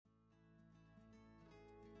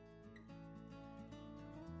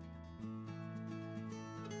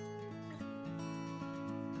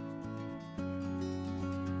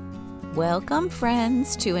Welcome,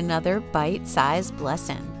 friends, to another bite-sized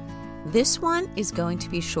lesson. This one is going to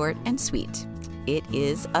be short and sweet. It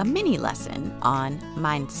is a mini lesson on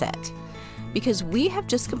mindset, because we have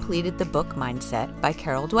just completed the book Mindset by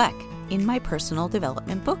Carol Dweck in my personal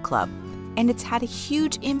development book club, and it's had a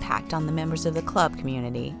huge impact on the members of the club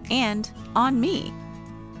community and on me.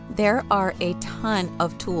 There are a ton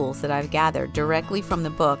of tools that I've gathered directly from the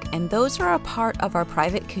book, and those are a part of our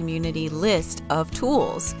private community list of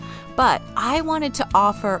tools. But I wanted to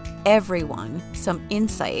offer everyone some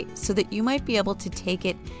insight so that you might be able to take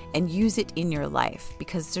it and use it in your life,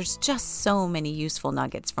 because there's just so many useful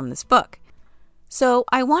nuggets from this book. So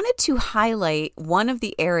I wanted to highlight one of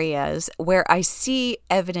the areas where I see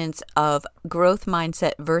evidence of growth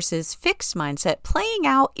mindset versus fixed mindset playing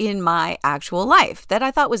out in my actual life that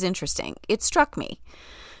I thought was interesting. It struck me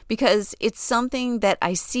because it's something that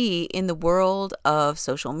I see in the world of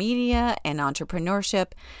social media and entrepreneurship,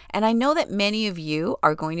 and I know that many of you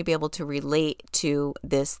are going to be able to relate to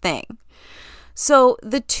this thing. So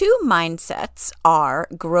the two mindsets are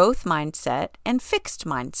growth mindset and fixed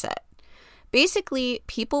mindset. Basically,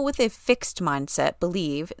 people with a fixed mindset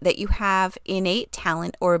believe that you have innate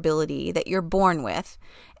talent or ability that you're born with,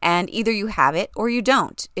 and either you have it or you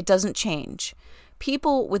don't. It doesn't change.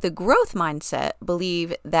 People with a growth mindset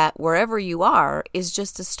believe that wherever you are is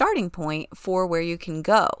just a starting point for where you can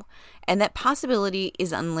go, and that possibility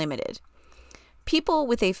is unlimited. People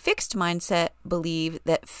with a fixed mindset believe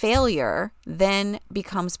that failure then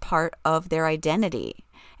becomes part of their identity.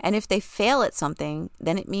 And if they fail at something,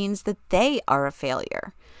 then it means that they are a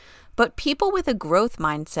failure. But people with a growth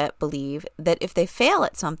mindset believe that if they fail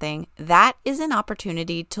at something, that is an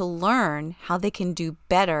opportunity to learn how they can do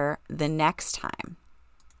better the next time.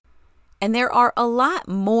 And there are a lot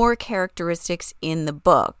more characteristics in the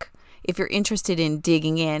book. If you're interested in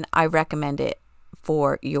digging in, I recommend it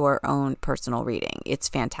for your own personal reading. It's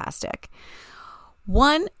fantastic.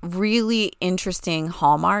 One really interesting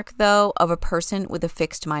hallmark, though, of a person with a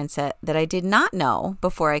fixed mindset that I did not know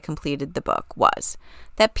before I completed the book was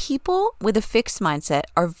that people with a fixed mindset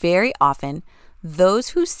are very often those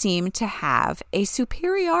who seem to have a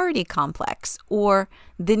superiority complex, or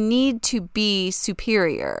the need to be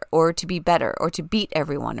superior or to be better or to beat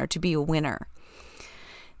everyone or to be a winner.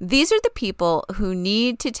 These are the people who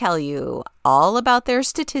need to tell you all about their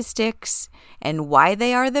statistics and why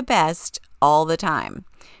they are the best all the time.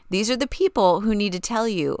 These are the people who need to tell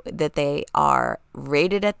you that they are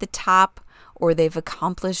rated at the top or they've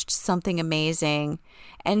accomplished something amazing,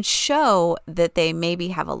 and show that they maybe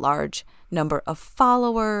have a large number of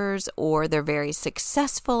followers or they're very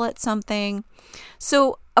successful at something.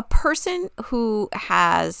 So a person who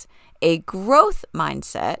has a growth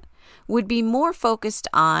mindset would be more focused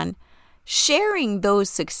on sharing those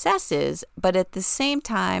successes, but at the same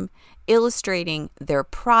time illustrating their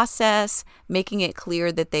process, making it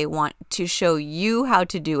clear that they want to show you how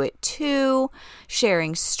to do it too,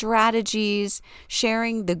 sharing strategies,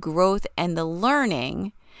 sharing the growth and the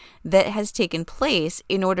learning that has taken place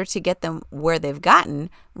in order to get them where they've gotten,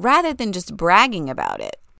 rather than just bragging about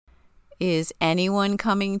it. Is anyone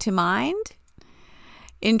coming to mind?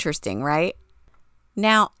 Interesting, right?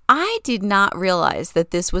 Now, I did not realize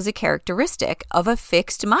that this was a characteristic of a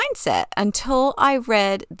fixed mindset until I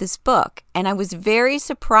read this book, and I was very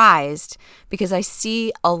surprised because I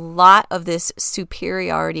see a lot of this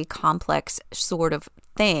superiority complex sort of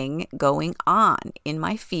thing going on in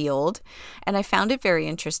my field, and I found it very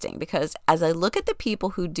interesting because as I look at the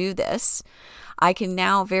people who do this, I can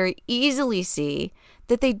now very easily see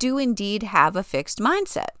that they do indeed have a fixed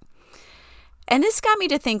mindset. And this got me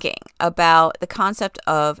to thinking about the concept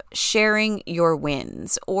of sharing your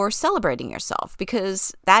wins or celebrating yourself,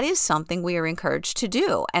 because that is something we are encouraged to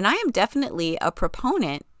do. And I am definitely a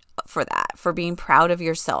proponent for that, for being proud of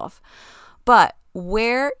yourself. But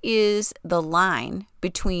where is the line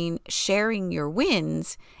between sharing your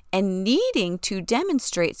wins and needing to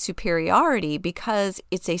demonstrate superiority because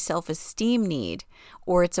it's a self-esteem need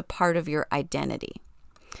or it's a part of your identity?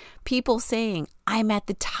 People saying, I'm at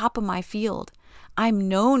the top of my field. I'm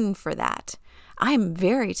known for that. I'm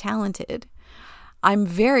very talented. I'm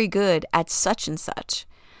very good at such and such.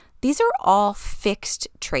 These are all fixed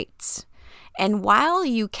traits. And while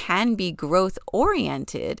you can be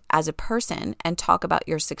growth-oriented as a person and talk about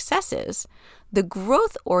your successes, the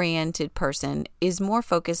growth-oriented person is more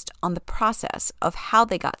focused on the process of how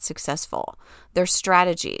they got successful, their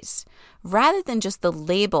strategies, rather than just the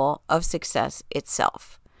label of success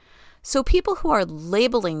itself. So people who are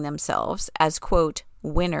labeling themselves as, quote,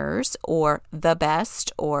 winners or the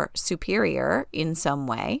best or superior in some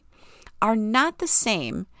way are not the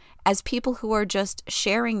same as people who are just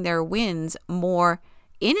sharing their wins more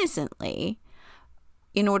innocently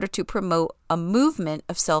in order to promote a movement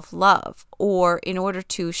of self-love, or in order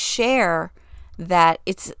to share that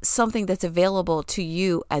it's something that's available to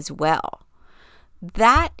you as well.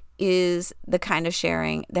 That is the kind of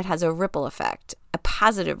sharing that has a ripple effect, a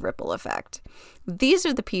positive ripple effect. These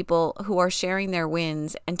are the people who are sharing their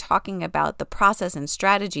wins and talking about the process and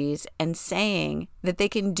strategies and saying that they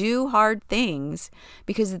can do hard things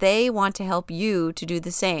because they want to help you to do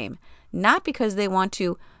the same, not because they want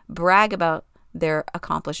to brag about their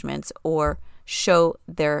accomplishments or show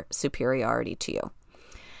their superiority to you.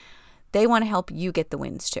 They want to help you get the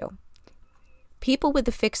wins too. People with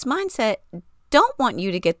a fixed mindset don't want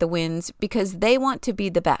you to get the wins because they want to be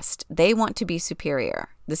the best. They want to be superior.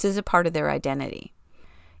 This is a part of their identity.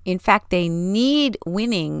 In fact, they need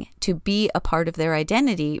winning to be a part of their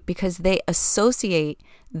identity because they associate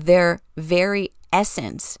their very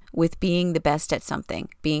essence with being the best at something,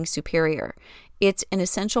 being superior. It's an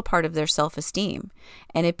essential part of their self-esteem,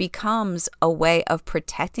 and it becomes a way of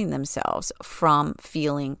protecting themselves from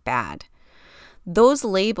feeling bad. Those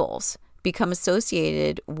labels become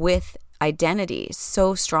associated with identity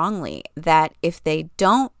so strongly that if they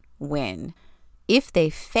don't win, if they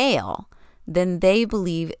fail, then they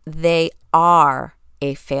believe they are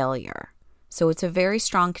a failure. So it's a very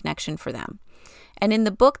strong connection for them. And in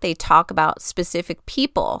the book, they talk about specific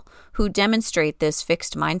people who demonstrate this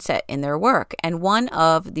fixed mindset in their work. And one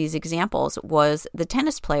of these examples was the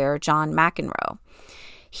tennis player John McEnroe.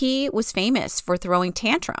 He was famous for throwing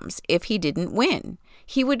tantrums if he didn't win.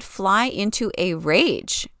 He would fly into a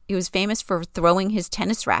rage. He was famous for throwing his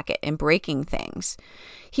tennis racket and breaking things.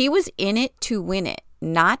 He was in it to win it,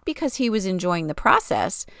 not because he was enjoying the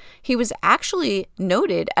process. He was actually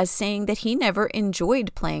noted as saying that he never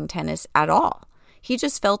enjoyed playing tennis at all. He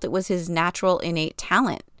just felt it was his natural innate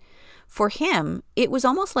talent. For him, it was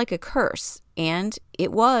almost like a curse, and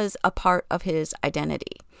it was a part of his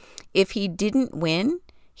identity. If he didn't win,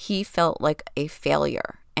 he felt like a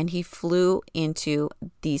failure, and he flew into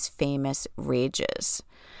these famous rages.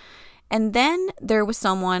 And then there was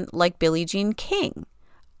someone like Billie Jean King,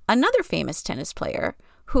 another famous tennis player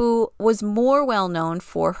who was more well known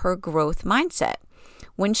for her growth mindset.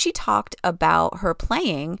 When she talked about her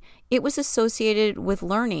playing, it was associated with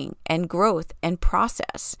learning and growth and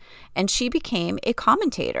process, and she became a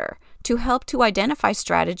commentator to help to identify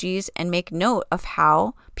strategies and make note of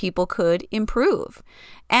how people could improve.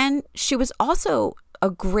 And she was also a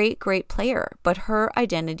great player, but her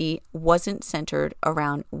identity wasn't centered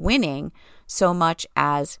around winning so much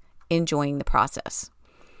as enjoying the process.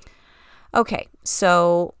 Okay,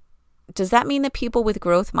 so does that mean that people with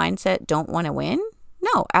growth mindset don't want to win?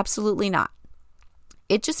 No, absolutely not.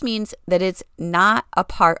 It just means that it's not a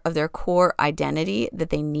part of their core identity that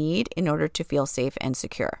they need in order to feel safe and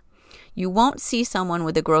secure. You won't see someone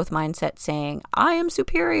with a growth mindset saying, I am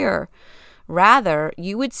superior. Rather,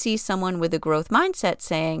 you would see someone with a growth mindset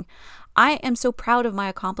saying, I am so proud of my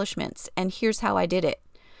accomplishments, and here's how I did it.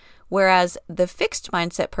 Whereas the fixed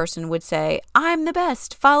mindset person would say, I'm the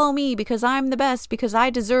best, follow me because I'm the best, because I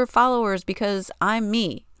deserve followers, because I'm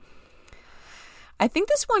me. I think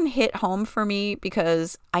this one hit home for me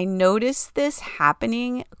because I noticed this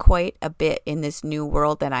happening quite a bit in this new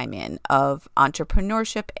world that I'm in of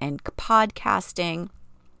entrepreneurship and podcasting.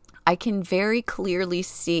 I can very clearly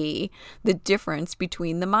see the difference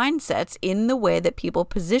between the mindsets in the way that people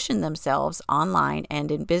position themselves online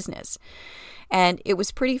and in business. And it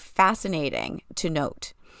was pretty fascinating to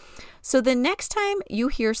note. So the next time you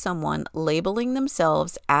hear someone labeling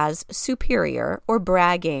themselves as superior or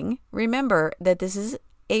bragging, remember that this is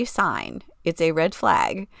a sign, it's a red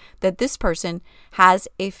flag, that this person has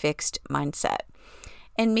a fixed mindset.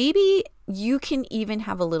 And maybe you can even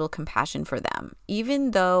have a little compassion for them,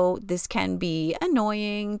 even though this can be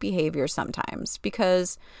annoying behavior sometimes,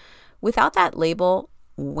 because without that label,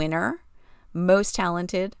 winner, most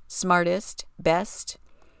talented, smartest, best,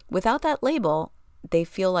 without that label, they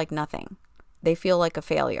feel like nothing. They feel like a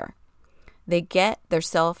failure. They get their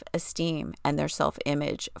self-esteem and their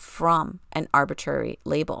self-image from an arbitrary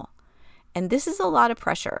label. And this is a lot of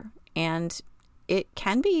pressure, and it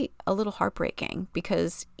can be a little heartbreaking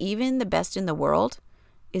because even the best in the world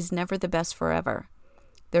is never the best forever.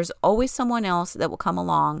 There's always someone else that will come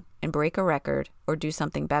along and break a record or do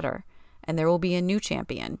something better, and there will be a new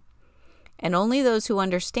champion. And only those who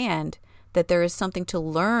understand that there is something to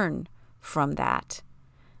learn from that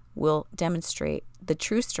will demonstrate the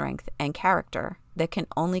true strength and character that can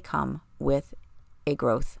only come with a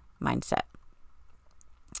growth mindset.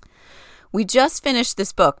 We just finished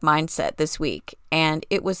this book, Mindset, this week, and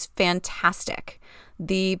it was fantastic.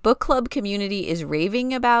 The book club community is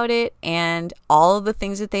raving about it and all of the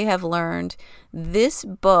things that they have learned. This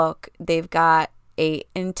book, they've got an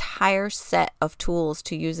entire set of tools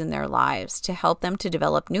to use in their lives to help them to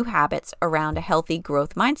develop new habits around a healthy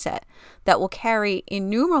growth mindset that will carry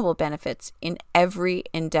innumerable benefits in every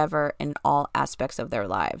endeavor in all aspects of their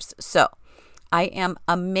lives. So I am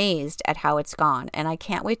amazed at how it's gone, and I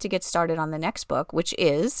can't wait to get started on the next book, which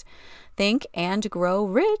is Think and Grow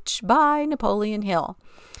Rich by Napoleon Hill.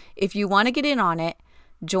 If you want to get in on it,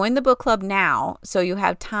 join the book club now so you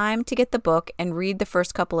have time to get the book and read the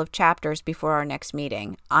first couple of chapters before our next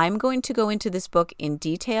meeting. I'm going to go into this book in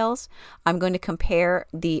details. I'm going to compare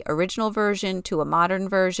the original version to a modern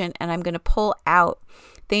version, and I'm going to pull out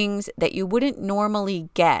things that you wouldn't normally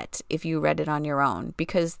get if you read it on your own.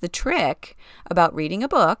 Because the trick about reading a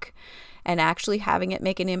book and actually having it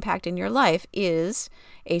make an impact in your life is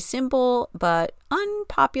a simple but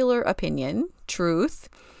unpopular opinion, truth,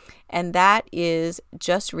 and that is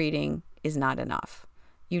just reading is not enough.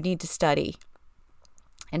 You need to study.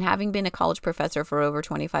 And having been a college professor for over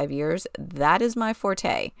 25 years, that is my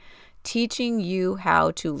forte, teaching you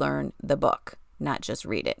how to learn the book, not just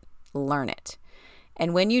read it, learn it.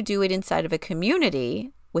 And when you do it inside of a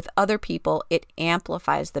community with other people, it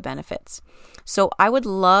amplifies the benefits. So I would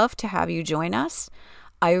love to have you join us.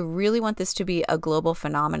 I really want this to be a global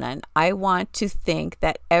phenomenon. I want to think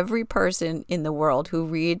that every person in the world who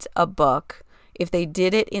reads a book, if they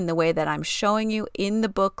did it in the way that I'm showing you in the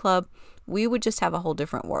book club, we would just have a whole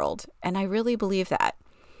different world. And I really believe that.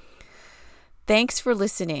 Thanks for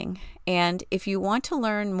listening. And if you want to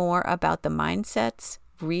learn more about the mindsets,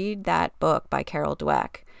 read that book by Carol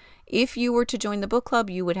Dweck. If you were to join the book club,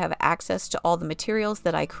 you would have access to all the materials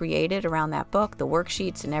that I created around that book, the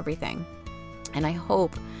worksheets and everything. And I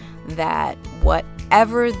hope that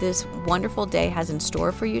whatever this wonderful day has in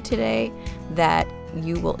store for you today, that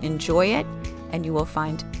you will enjoy it and you will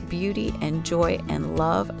find beauty and joy and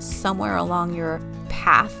love somewhere along your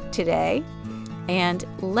path today. And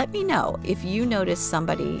let me know if you notice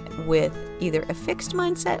somebody with either a fixed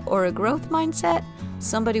mindset or a growth mindset,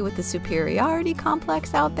 somebody with a superiority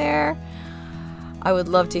complex out there. I would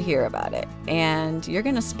love to hear about it. And you're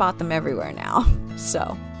going to spot them everywhere now.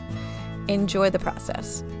 So enjoy the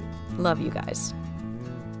process. Love you guys.